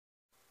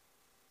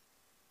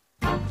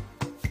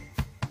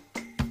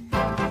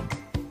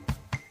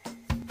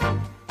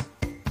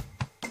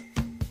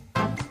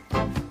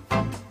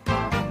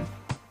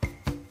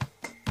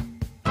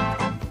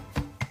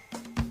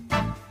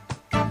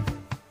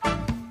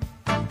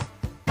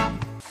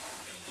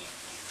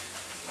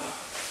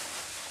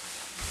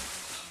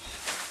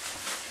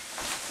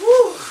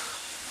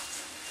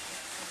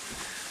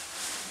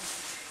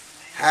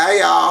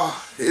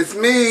It's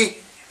me.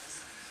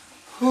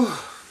 Whew.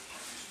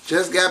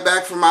 Just got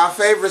back from my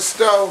favorite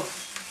store,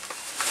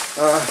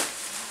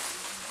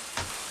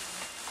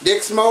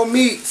 MOMMA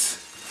Meats.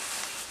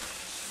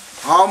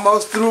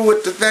 Almost through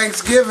with the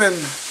Thanksgiving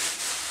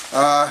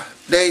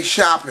day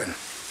shopping.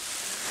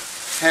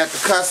 Had to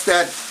cuss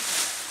that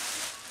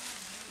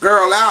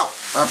girl out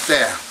up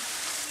there.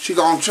 She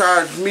gonna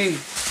overcharge me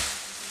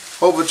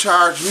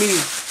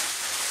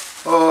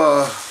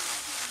for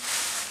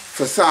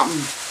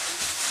something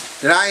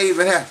that I ain't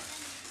even have.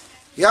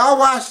 Y'all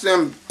watch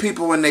them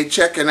people when they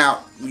checking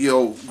out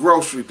your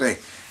grocery thing.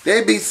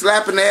 They be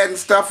slapping adding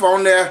stuff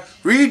on there.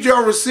 Read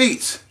your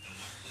receipts.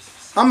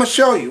 I'm gonna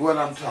show you what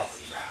I'm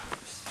talking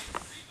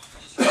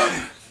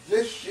about.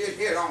 This shit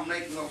here don't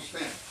make no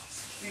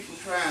sense. People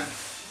trying to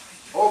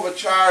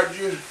overcharge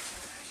you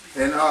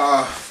and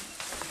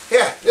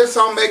yeah, this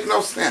don't make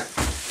no sense.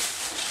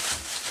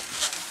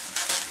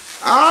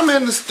 I'm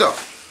in the store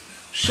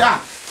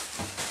shopping,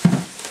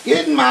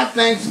 getting my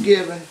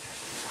Thanksgiving,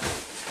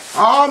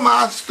 all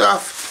my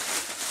stuff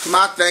for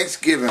my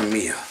Thanksgiving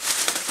meal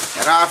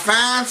at our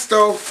fine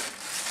store,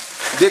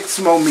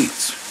 MOMMA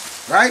Meats.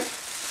 Right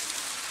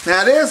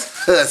now, this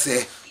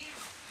hussy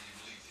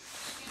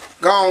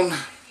gone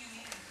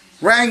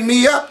rang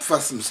me up for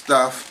some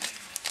stuff.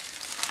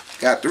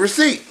 Got the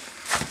receipt.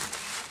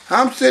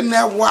 I'm sitting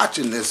there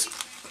watching this.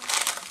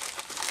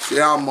 She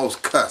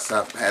almost cussed.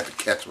 I had to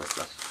catch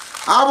myself.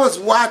 I was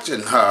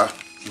watching her.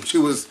 She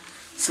was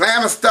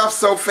slamming stuff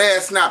so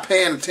fast, not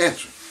paying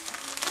attention.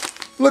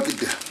 Look at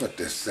this. What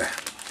this said.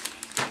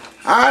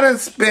 I done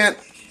spent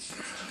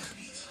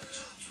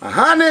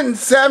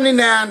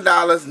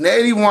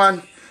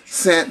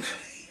 $179.81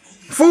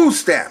 food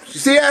stamps. You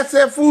see how I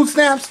said food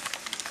stamps?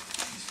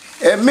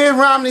 And Mitt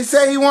Romney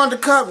said he wanted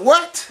to cut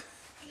what?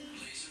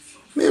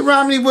 Mitt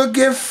Romney would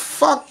give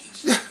fuck.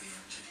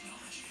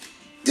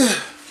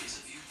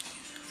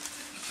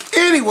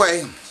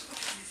 Anyway,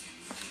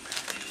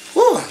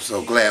 whew, I'm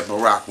so glad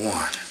Barack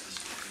won.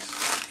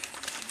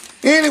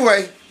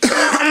 Anyway,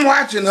 I'm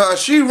watching her.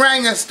 She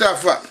ringing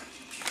stuff up.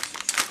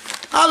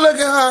 I look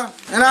at her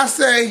and I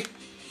say,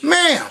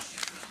 ma'am,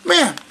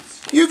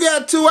 you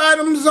got 2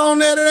 items on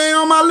there that ain't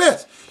on my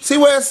list. See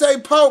where it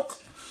say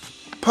poke,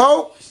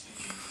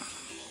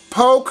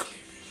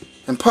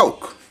 and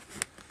poke.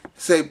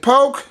 Say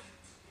poke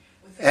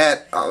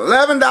at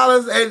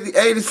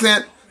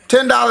 $11.80,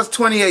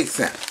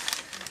 $10.28.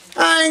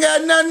 I ain't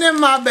got nothing in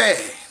my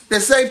bag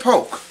that say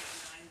poke.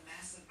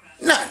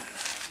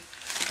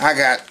 Nothing. I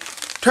got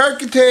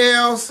turkey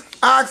tails,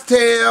 ox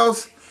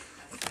tails,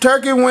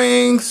 turkey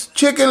wings,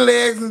 chicken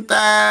legs and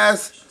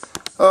thighs,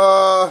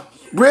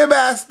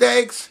 ribeye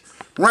steaks,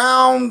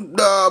 round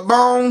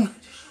bone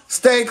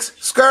steaks,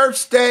 skirt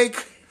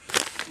steak,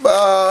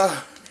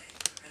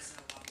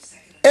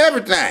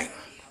 everything.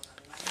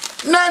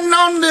 Nothing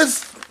on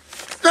this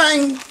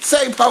thing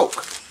say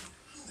poke.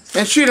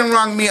 And she done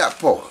rung me up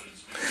for it.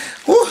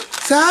 Oh,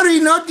 sorry,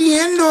 no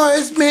entiendo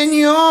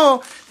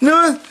español.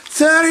 No,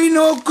 sorry,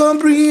 no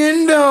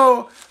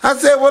comprendo. I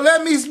said, well,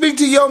 let me speak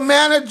to your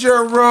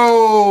manager,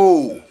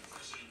 Ro.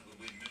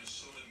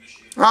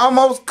 I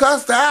almost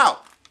cussed her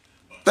out.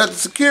 But the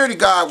security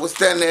guard was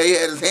standing there. He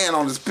had his hand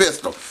on his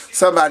pistol.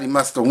 Somebody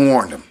must have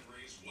warned him.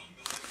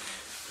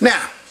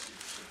 Now,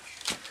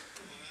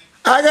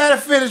 I got to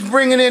finish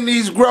bringing in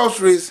these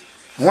groceries.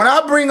 When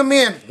I bring them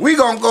in, we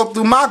going to go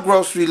through my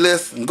grocery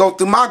list and go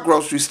through my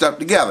grocery stuff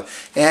together.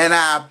 And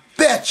I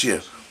bet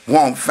you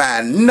won't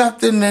find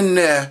nothing in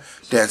there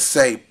that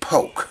say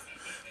poke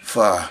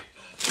for,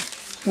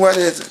 what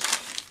is it?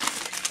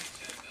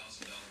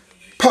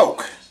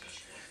 Poke.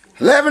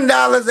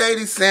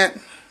 $11.80.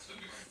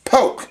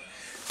 Poke.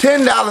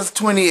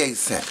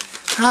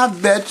 $10.28. I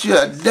bet you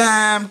a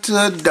dime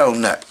to a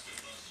donut.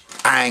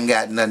 I ain't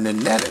got nothing in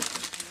there to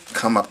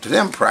come up to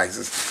them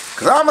prices.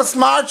 Because I'm a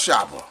smart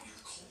shopper.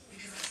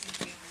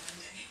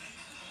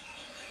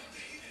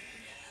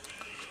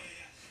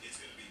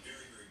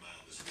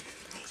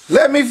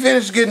 Let me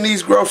finish getting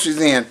these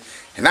groceries in,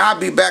 and I'll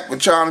be back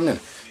with y'all in a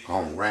minute.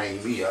 Gonna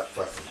ring me up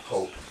for some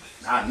poke.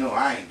 I know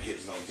I ain't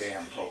getting no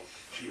damn poke.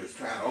 She was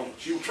trying to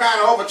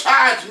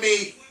overcharge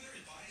me.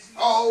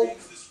 Oh.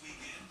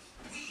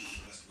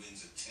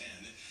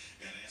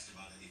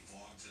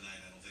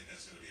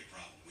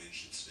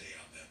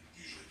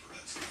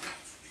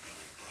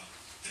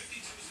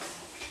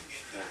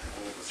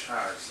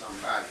 Overcharge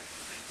somebody.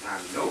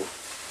 I know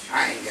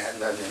I ain't got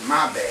nothing in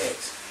my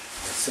bags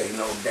that say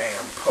no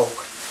damn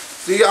poke.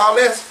 See all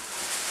this?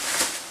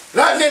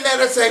 Nothing in there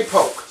that say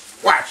poke.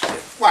 Watch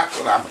this. Watch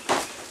what I'm going to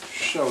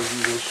show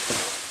you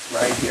this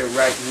right here,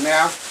 right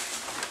now.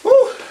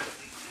 Woo.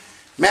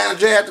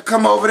 Manager had to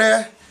come over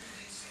there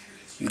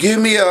and give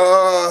me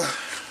a...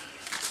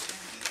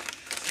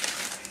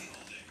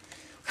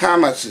 How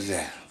much is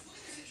that?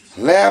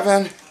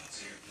 11,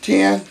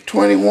 10,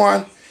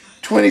 21,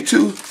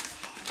 22.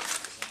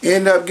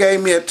 End up gave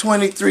me a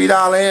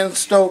 $23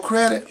 in-store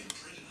credit.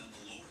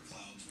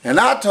 And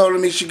I told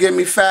him he should give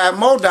me $5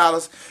 more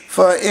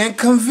for an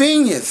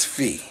inconvenience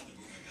fee.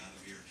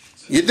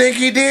 You think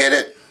he did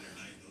it?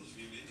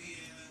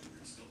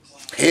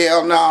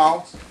 Hell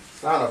no.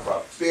 Son of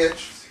a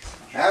bitch.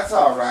 That's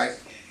alright.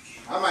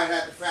 I might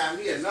have to find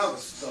me another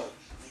stove.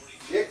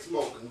 Dick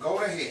smoking, go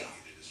to hell.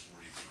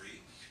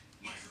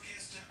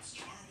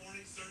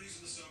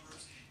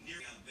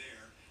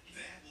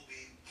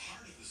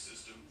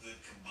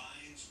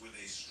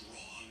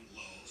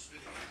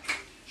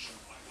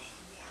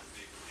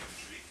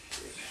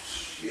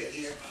 Shit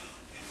here.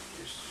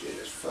 This shit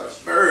is for the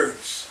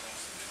birds.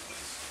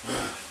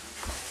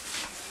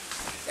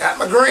 Got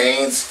my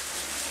greens.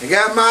 I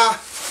got my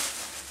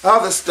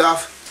other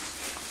stuff.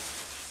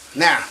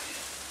 Now,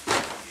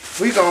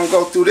 we gonna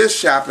go through this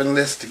shopping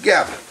list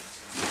together.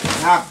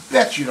 And I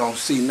bet you don't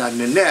see nothing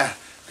in there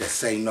that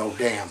say no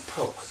damn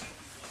poke.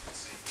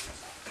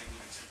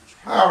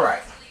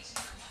 Alright.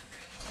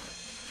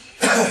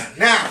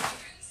 Now,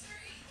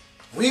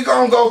 we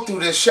gonna go through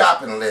this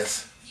shopping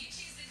list.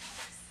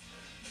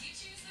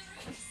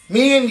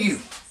 Me and you.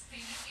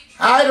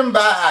 Item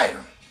by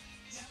item.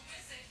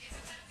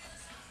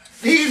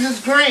 These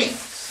is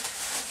greens.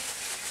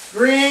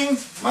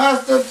 Greens,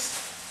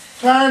 mustards,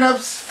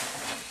 turnips,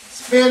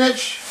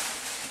 spinach,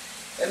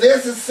 and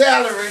this is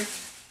celery.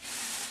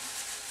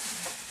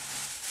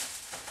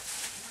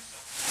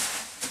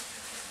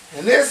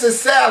 And this is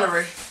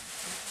celery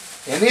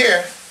in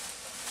here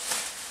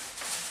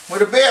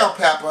with a bell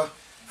pepper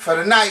for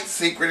the night's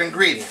secret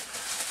ingredient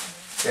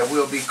that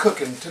we'll be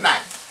cooking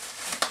tonight.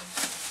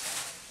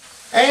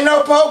 Ain't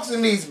no pokes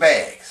in these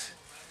bags.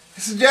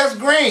 This is just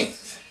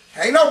greens.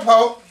 Ain't no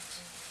poke.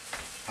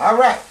 All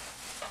right.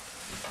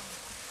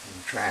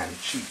 You trying to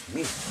cheat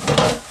me.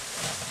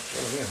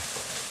 Show him.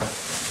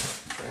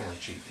 Trying to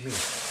cheat me.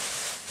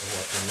 Go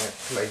up in that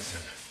place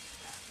and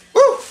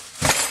woo!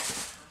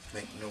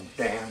 Make no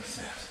damn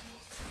sense.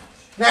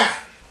 Now,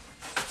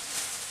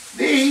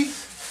 these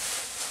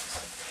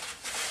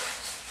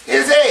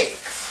is eggs.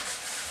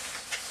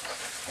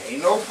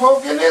 Ain't no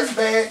poke in this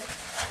bag.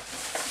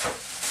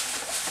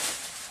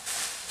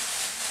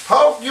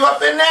 Poke, you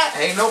up in there?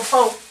 Ain't no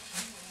poke.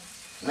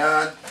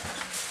 None.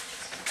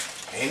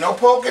 Ain't no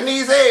poke in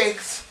these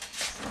eggs.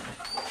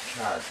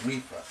 Charge me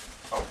for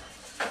poke.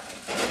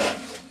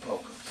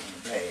 Poke up in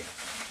the bag.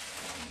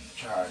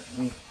 Charge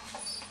me.